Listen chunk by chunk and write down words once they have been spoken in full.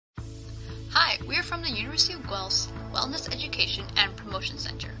Hi, we are from the University of Guelph's Wellness Education and Promotion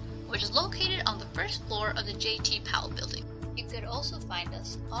Center, which is located on the first floor of the J.T. Powell building. You could also find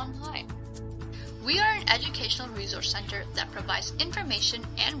us online. We are an educational resource center that provides information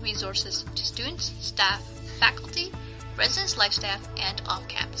and resources to students, staff, faculty, residence life staff, and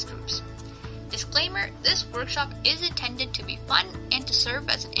off-campus groups. Disclaimer, this workshop is intended to be fun and to serve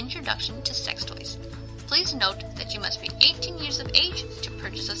as an introduction to sex toys. Please note that you must be 18 years of age to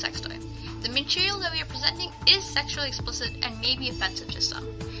purchase a sex toy. The material that we are presenting is sexually explicit and may be offensive to some.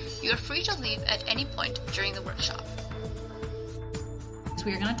 You are free to leave at any point during the workshop.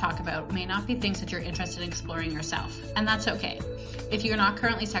 We are going to talk about may not be things that you're interested in exploring yourself, and that's okay. If you're not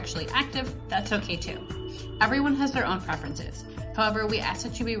currently sexually active, that's okay too. Everyone has their own preferences. However, we ask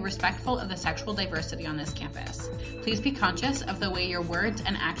that you be respectful of the sexual diversity on this campus. Please be conscious of the way your words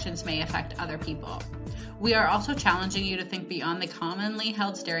and actions may affect other people. We are also challenging you to think beyond the commonly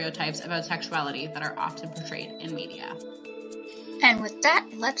held stereotypes about sexuality that are often portrayed in media. And with that,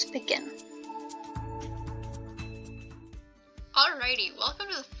 let's begin. Alrighty, welcome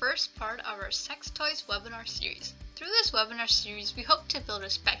to the first part of our Sex Toys webinar series. Through this webinar series, we hope to build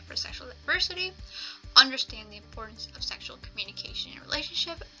respect for sexual diversity, understand the importance of sexual communication in a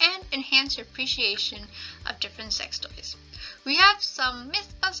relationship, and enhance your appreciation of different sex toys. We have some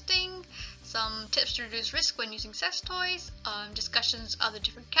myth busting, some tips to reduce risk when using sex toys, discussions of the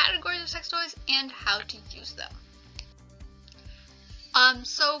different categories of sex toys, and how to use them.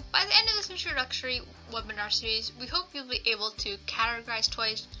 So by the end of this introductory webinar series, we hope you'll be able to categorize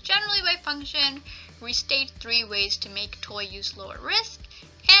toys generally by function, restate 3 ways to make toy use lower risk,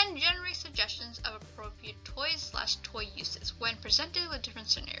 and generate suggestions of appropriate toys/toy uses when presented with different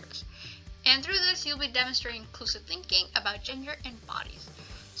scenarios. And through this, you'll be demonstrating inclusive thinking about gender and bodies.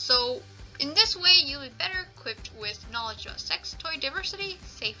 So in this way, you'll be better equipped with knowledge about sex toy diversity,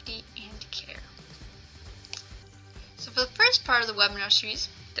 safety, and care. So for the first part of the webinar series,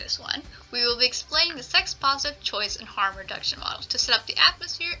 this one, we will be explaining the sex-positive choice and harm reduction models to set up the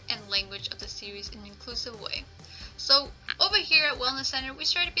atmosphere and language of the series in an inclusive way. So over here at Wellness Center, we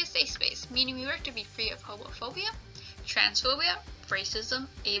strive to be a safe space, meaning we work to be free of homophobia, transphobia, racism,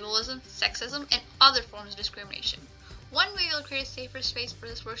 ableism, sexism, and other forms of discrimination. One way we'll create a safer space for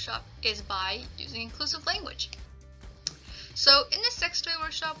this workshop is by using inclusive language. So in this sex toy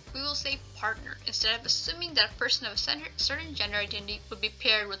workshop, we will say partner instead of assuming that a person of a certain gender identity would be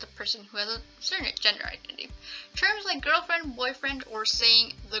paired with a person who has a certain gender identity. Terms like girlfriend, boyfriend, or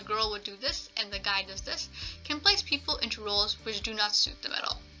saying the girl would do this and the guy does this can place people into roles which do not suit them at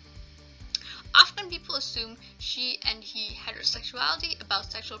all. Often people assume she and he heterosexuality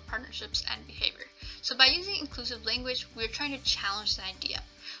about sexual partnerships and behavior. So by using inclusive language, we are trying to challenge the idea.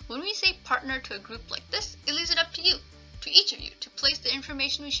 When we say partner to a group like this, it leaves it up to you, to each of you, to place the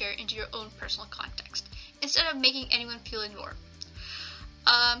information we share into your own personal context, instead of making anyone feel ignored.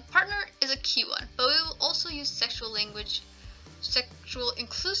 Partner is a key one, but we will also use sexual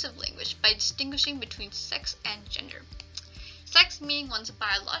inclusive language by distinguishing between sex and gender. Sex meaning one's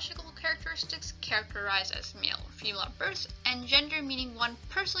biological characteristics characterized as male or female at birth, and gender meaning one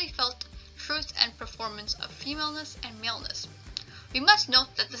personally felt truth and performance of femaleness and maleness. We must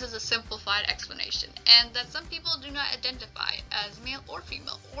note that this is a simplified explanation, and that some people do not identify as male or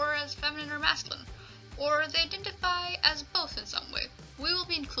female, or as feminine or masculine, or they identify as both in some way. We will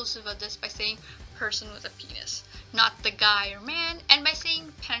be inclusive of this by saying person with a penis, not the guy or man, and by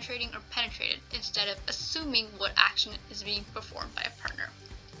saying penetrating or penetrated instead of assuming what action is being performed by a partner.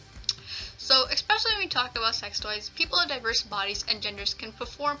 So, especially when we talk about sex toys, people of diverse bodies and genders can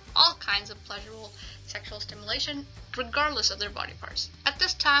perform all kinds of pleasurable sexual stimulation regardless of their body parts. At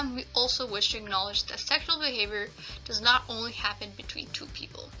this time, we also wish to acknowledge that sexual behavior does not only happen between 2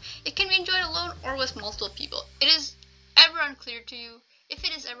 people. It can be enjoyed alone or with multiple people. If it is ever unclear to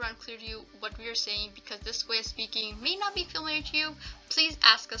you what we are saying because this way of speaking may not be familiar to you, please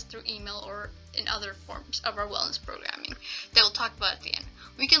ask us through email or in other forms of our wellness programming that we'll talk about at the end.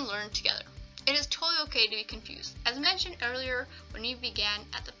 We can learn together. It is totally okay to be confused. As mentioned earlier when we began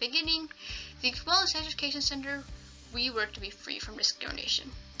at the beginning, the Wellness Education Center, we work to be free from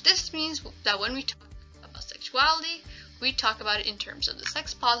discrimination. This means that when we talk about sexuality, we talk about it in terms of the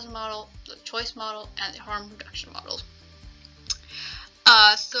sex-positive model, the choice model, and the harm reduction model.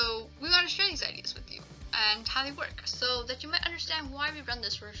 So we want to share these ideas with you and how they work so that you might understand why we run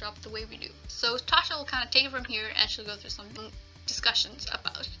this workshop the way we do. So Tasha will kind of take it from here and she'll go through some discussions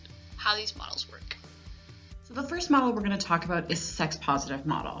about how these models work. So the first model we're going to talk about is the sex-positive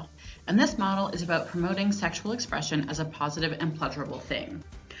model. And this model is about promoting sexual expression as a positive and pleasurable thing.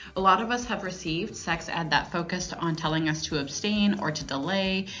 A lot of us have received sex ed that focused on telling us to abstain or to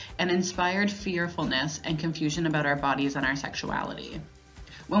delay and inspired fearfulness and confusion about our bodies and our sexuality.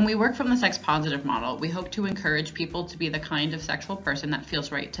 When we work from the sex positive model, we hope to encourage people to be the kind of sexual person that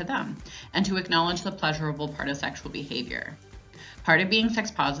feels right to them and to acknowledge the pleasurable part of sexual behavior. Part of being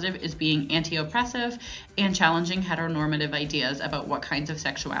sex positive is being anti-oppressive and challenging heteronormative ideas about what kinds of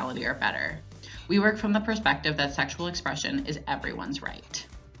sexuality are better. We work from the perspective that sexual expression is everyone's right.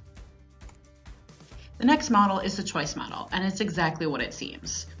 The next model is the choice model, and it's exactly what it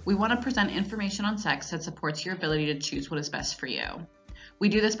seems. We want to present information on sex that supports your ability to choose what is best for you. We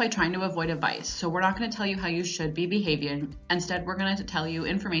do this by trying to avoid advice, so we're not going to tell you how you should be behaving. Instead, we're going to tell you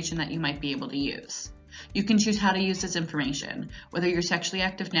information that you might be able to use. You can choose how to use this information, whether you're sexually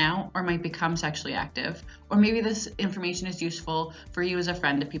active now or might become sexually active, or maybe this information is useful for you as a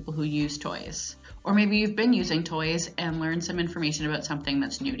friend to people who use toys. Or maybe you've been using toys and learned some information about something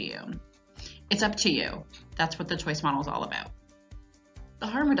that's new to you. It's up to you. That's what the choice model is all about. The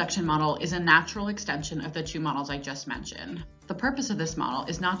harm reduction model is a natural extension of the two models I just mentioned. The purpose of this model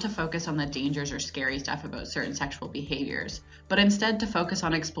is not to focus on the dangers or scary stuff about certain sexual behaviors, but instead to focus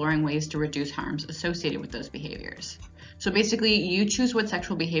on exploring ways to reduce harms associated with those behaviors. So basically, you choose what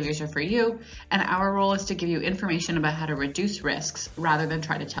sexual behaviors are for you, and our role is to give you information about how to reduce risks rather than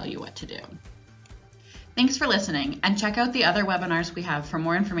try to tell you what to do. Thanks for listening, and check out the other webinars we have for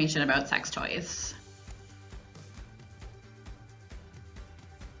more information about sex toys.